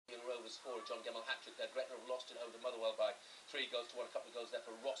scorer, John Gemmell hat-trick there. Gretna have lost it over to Motherwell by 3 goals to 1. A couple of goals there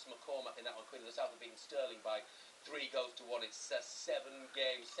for Ross McCormack in that one. Queen of the South have beaten Stirling by 3 goals to 1. It's 7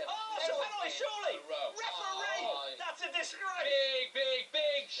 games. It's a penalty, surely! Referee! That's a disgrace!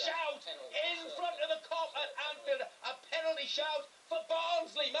 Big shout in front of the Kop at Anfield. A penalty shout for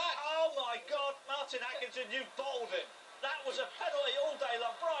Barnsley, Matt. Oh my God, Martin Atkinson, you bowled him. That was a penalty all day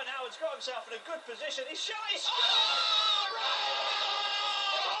long. Brian Howard's got himself in a good position. He's shot. He's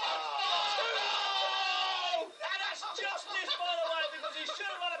and that's justice, by the way, because he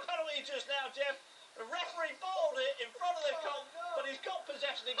should have had a penalty just now, Jeff. The referee bowled it in front of the Kop, but he's got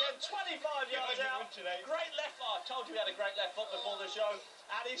possession again, 25 yards out. Great left foot. I told you he had a great left foot before the show.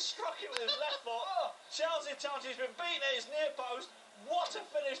 And he struck it with his left foot. Chelsea Touchy's been beaten at his near post. What a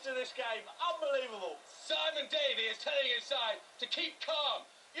finish to this game. Unbelievable. Simon Davey is telling his side to keep calm.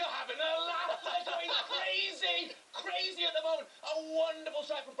 You're having a laugh. They're going crazy at the moment. A wonderful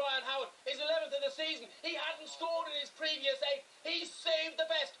strike from Brian Howard. His 11th in the season. He hadn't scored in his previous 8. He saved the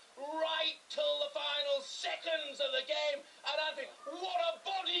best right till the final seconds of the game at Anfield. What a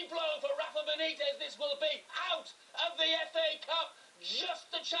body blow for Rafa Benitez this will be. Out of the FA Cup. Just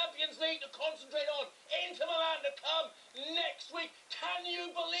the Champions League to concentrate on. Inter Milan to come next week. Can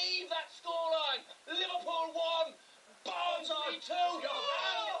you believe that scoreline?